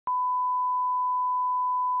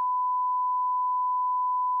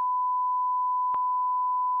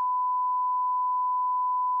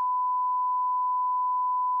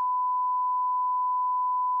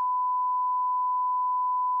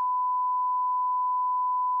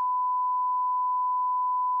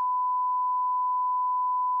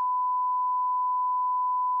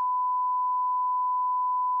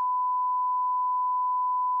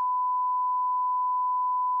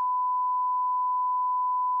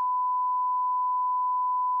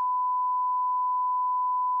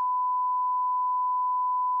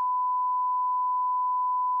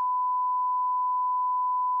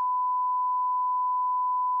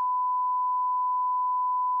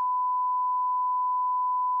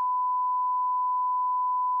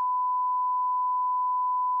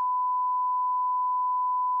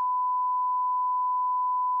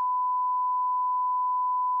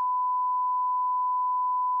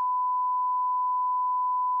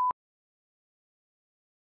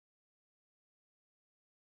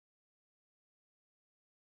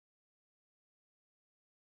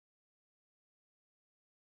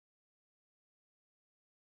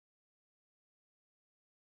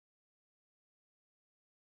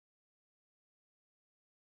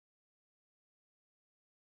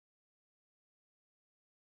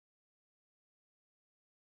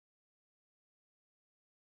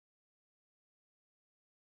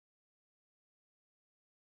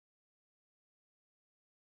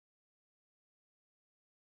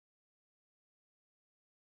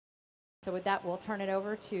So with that, we'll turn it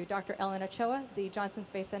over to Dr. Ellen Ochoa, the Johnson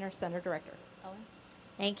Space Center Center Director. Ellen?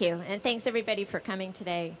 Thank you, and thanks everybody for coming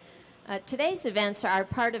today. Today's events are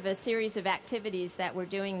part of a series of activities that we're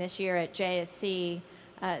doing this year at JSC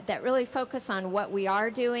that really focus on what we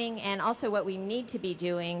are doing and also what we need to be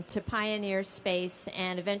doing to pioneer space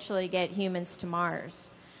and eventually get humans to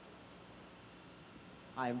Mars.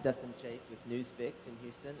 Hi, I'm Dustin Chase with NewsFix in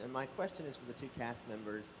Houston, and my question is for the two cast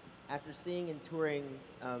members. After seeing and touring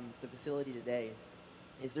the facility today,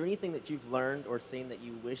 is there anything that you've learned or seen that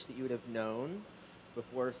you wish that you would have known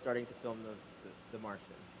before starting to film the Martian?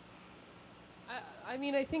 I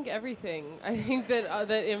mean, I think everything. I think that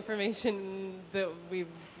that information that we've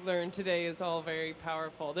learned today is all very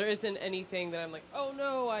powerful. There isn't anything that I'm like, oh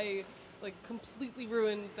no, I completely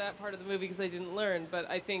ruined that part of the movie because I didn't learn. But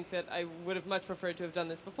I think that I would have much preferred to have done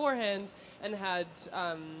this beforehand and had,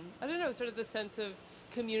 I don't know, sort of the sense of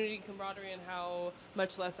community camaraderie and how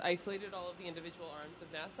much less isolated all of the individual arms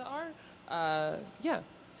of NASA are.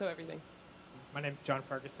 So everything. My name's John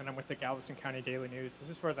Ferguson. I'm with the Galveston County Daily News. This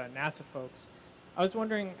is for the NASA folks. I was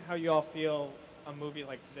wondering how you all feel a movie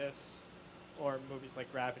like this or movies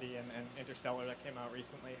like Gravity and Interstellar that came out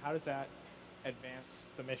recently, how does that advance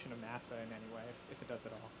the mission of NASA in any way, if it does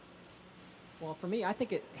at all? Well, for me, I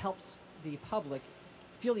think it helps the public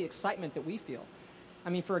feel the excitement that we feel. I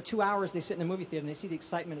mean, for 2 hours, they sit in a movie theater and they see the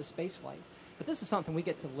excitement of spaceflight. But this is something we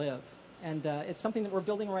get to live. And it's something that we're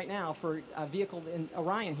building right now for a vehicle in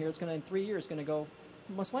Orion here. It's going to, in 3 years, going to go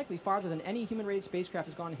most likely farther than any human-rated spacecraft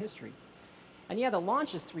has gone in history. And yeah, the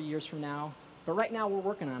launch is 3 years from now, but right now we're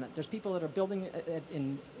working on it. There's people that are building it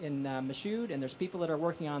in Michoud, and there's people that are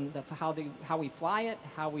working on how we fly it,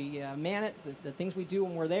 how we man it, the things we do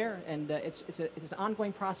when we're there. And it's an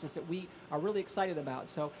ongoing process that we are really excited about.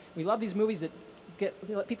 So we love these movies that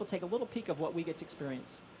let people take a little peek of what we get to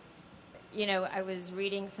experience. You know, I was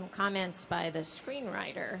reading some comments by the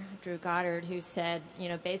screenwriter, Drew Goddard, who said, you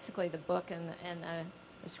know, basically the book and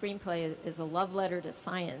the screenplay is a love letter to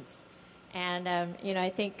science. And, you know,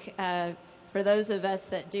 I think for those of us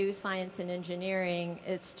that do science and engineering,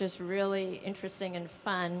 it's just really interesting and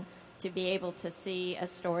fun to be able to see a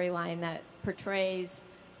storyline that portrays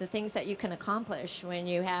the things that you can accomplish when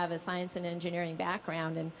you have a science and engineering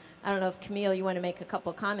background. And I don't know if, Camille, you want to make a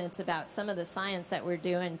couple comments about some of the science that we're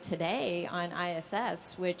doing today on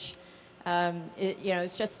ISS, which, you know,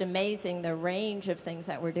 it's just amazing the range of things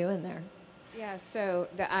that we're doing there. Yeah, so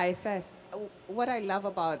the ISS, what I love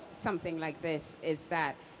about something like this is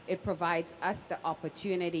that it provides us the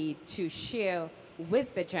opportunity to share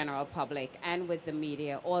with the general public and with the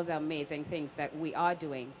media all the amazing things that we are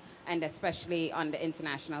doing, and especially on the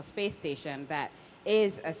International Space Station that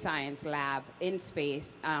is a science lab in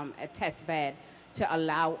space, a test bed to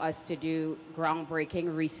allow us to do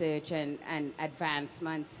groundbreaking research and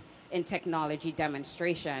advancements in technology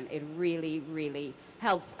demonstration. It really, really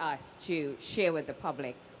helps us to share with the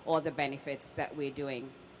public all the benefits that we're doing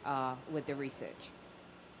with the research.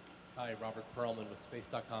 Hi, Robert Perlman with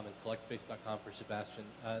Space.com and CollectSpace.com for Sebastian.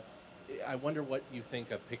 I wonder what you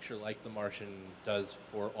think a picture like The Martian does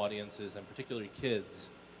for audiences, and particularly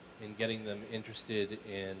kids, in getting them interested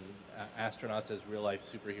in astronauts as real-life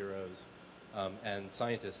superheroes and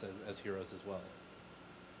scientists as heroes as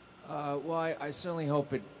well. Well, I certainly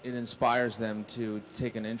hope it inspires them to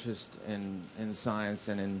take an interest in science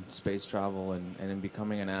and in space travel and in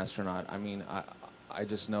becoming an astronaut. I mean, I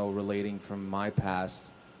just know, relating from my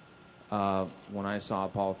past, when I saw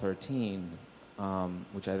Apollo 13,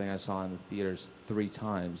 which I think I saw in the theaters 3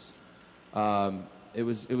 times, it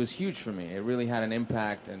was huge for me. It really had an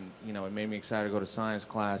impact, and you know, it made me excited to go to science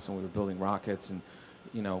class, and we were building rockets, and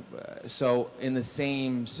you know, so in the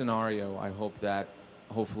same scenario, I hope that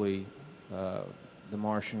hopefully The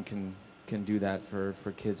Martian can do that for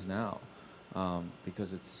kids now,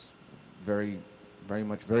 because it's very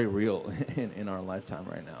much very real in our lifetime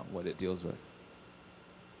right now, what it deals with.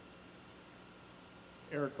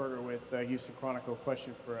 Eric Berger with Houston Chronicle.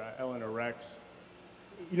 Question for Ellen or Rex.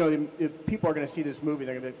 You know, if people are going to see this movie,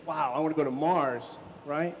 they're going to be, wow, I want to go to Mars,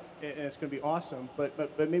 right? And it's going to be awesome.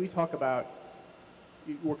 But maybe talk about,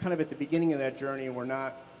 we're kind of at the beginning of that journey, and we're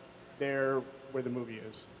not there where the movie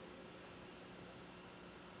is.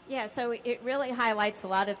 Yeah, so it really highlights a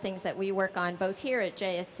lot of things that we work on, both here at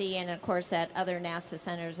JSC and, of course, at other NASA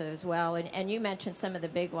centers as well. And you mentioned some of the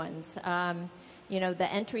big ones. You know,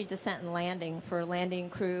 the entry, descent, and landing for landing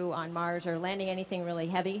crew on Mars, or landing anything really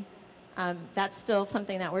heavy. That's still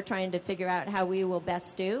something that we're trying to figure out how we will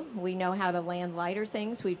best do. We know how to land lighter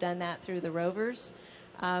things. We've done that through the rovers.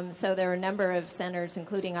 So there are a number of centers,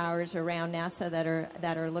 including ours, around NASA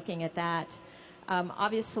that are looking at that.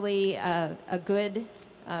 Obviously, a good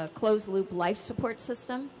closed-loop life support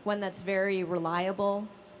system, one that's very reliable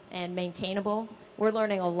and maintainable. We're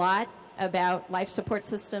learning a lot about life support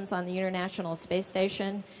systems on the International Space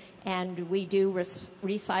Station, and we do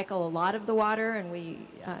recycle a lot of the water, and we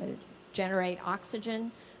generate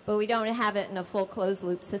oxygen, but we don't have it in a full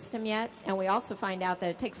closed-loop system yet. And we also find out that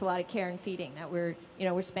it takes a lot of care and feeding, that we're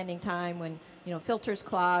spending time when filters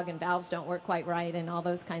clog and valves don't work quite right and all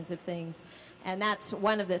those kinds of things. And that's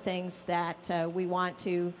one of the things that we want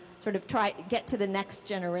to sort of try get to the next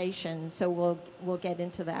generation, so we'll get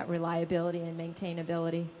into that reliability and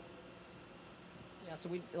maintainability. Yeah, so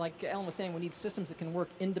like Ellen was saying, we need systems that can work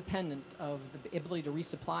independent of the ability to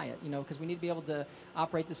resupply it, because we need to be able to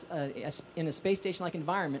operate this in a space station-like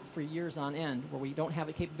environment for years on end, where we don't have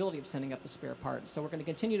the capability of sending up a spare part. So we're going to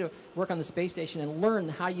continue to work on the space station and learn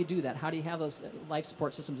how you do that. How do you have those life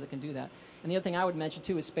support systems that can do that? And the other thing I would mention,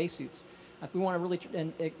 too, is spacesuits. If we want to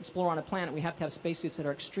really explore on a planet, we have to have spacesuits that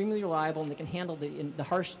are extremely reliable and that can handle the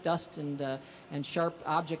harsh dust and sharp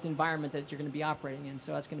object environment that you're going to be operating in.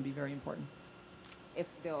 So that's going to be very important. If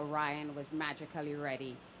the Orion was magically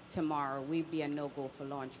ready tomorrow, we'd be a no-go for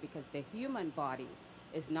launch, because the human body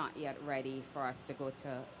is not yet ready for us to go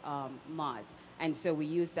to Mars. And so we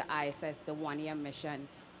use the ISS. The one-year mission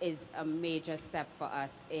is a major step for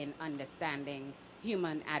us in understanding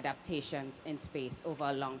human adaptations in space over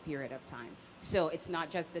a long period of time. So it's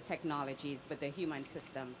not just the technologies, but the human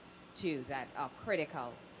systems, too, that are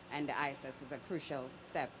critical, and the ISS is a crucial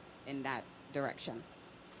step in that direction.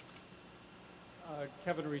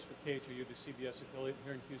 Kevin Reese with KHOU, the CBS affiliate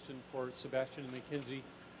here in Houston, for Sebastian and Mackenzie.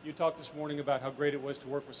 You talked this morning about how great it was to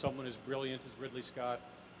work with someone as brilliant as Ridley Scott,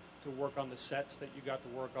 to work on the sets that you got to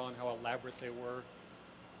work on, how elaborate they were.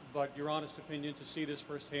 But your honest opinion, to see this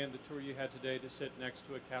firsthand, the tour you had today, to sit next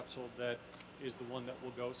to a capsule that is the one that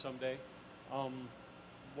will go someday,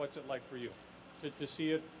 what's it like for you? To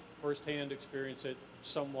see it firsthand, experience it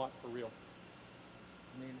somewhat for real?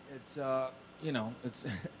 I mean, it's,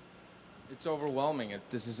 it's overwhilming.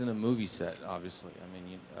 This isn't a movie set, obviously. I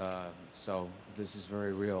mean, so this is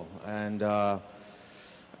very real. And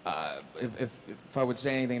if I would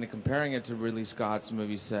say anything to comparing it to Ridley Scott's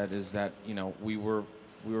movie set, is that, we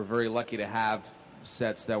were very lucky to have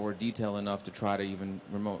sets that were detailed enough to try to even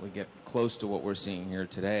remotely get close to what we're seeing here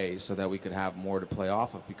today, so that we could have more to play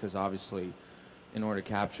off of, because obviously in order to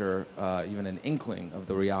capture even an inkling of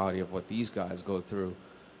the reality of what these guys go through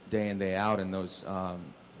day in, day out in those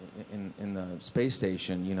in the space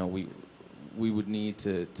station, we would need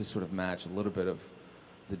to sort of match a little bit of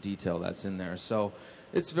the detail that's in there. So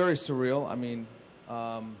it's very surreal. I mean,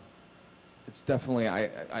 it's definitely,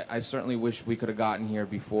 I certainly wish we could have gotten here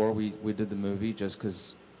before we did the movie, just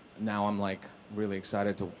because now I'm like really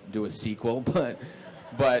excited to do a sequel, but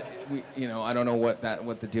we, I don't know what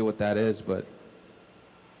the deal with that is, but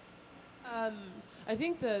I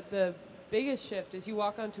think the biggest shift is you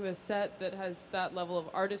walk onto a set that has that level of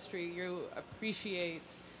artistry. You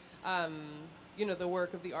appreciate the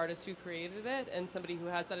work of the artist who created it, and somebody who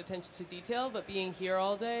has that attention to detail. But being here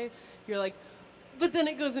all day, you're like, but then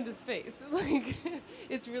it goes into space. Like,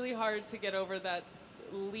 it's really hard to get over that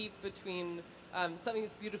leap between something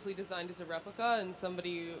that's beautifully designed as a replica and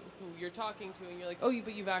somebody who you're talking to, and you're like, oh,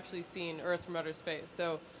 but you've actually seen Earth from outer space.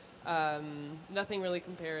 So nothing really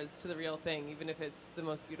compares to the real thing, even if it's the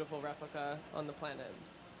most beautiful replica on the planet.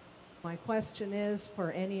 My question is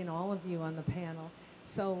for any and all of you on the panel.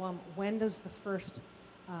 So when does the first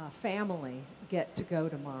family get to go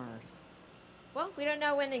to Mars? Well, we don't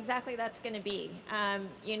know when exactly that's going to be.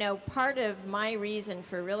 Part of my reason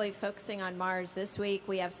for really focusing on Mars this week,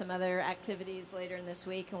 we have some other activities later in this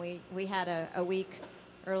week, and we had a week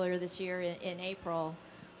earlier this year in April,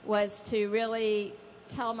 was to really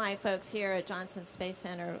tell my folks here at Johnson Space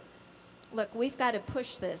Center, look, we've got to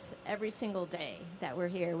push this every single day that we're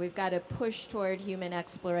here. We've got to push toward human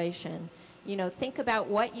exploration. Think about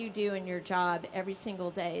what you do in your job every single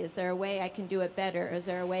day. Is there a way I can do it better? Is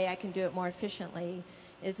there a way I can do it more efficiently?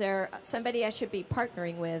 Is there somebody I should be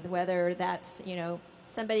partnering with, whether that's,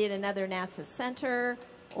 somebody at another NASA center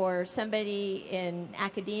or somebody in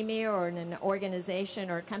academia or in an organization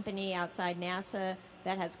or company outside NASA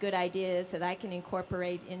that has good ideas that I can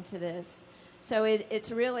incorporate into this. So it's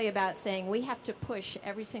really about saying we have to push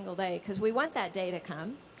every single day, because we want that day to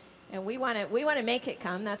come. And we want to make it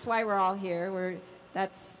come. That's why we're all here.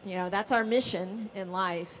 That's our mission in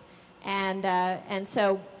life, and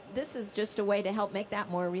so this is just a way to help make that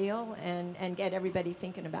more real and get everybody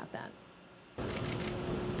thinking about that.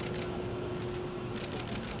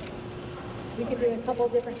 We could do a couple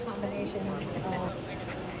different combinations.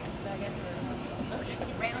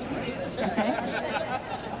 Round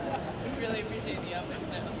two. really appreciate the outfits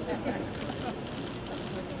now.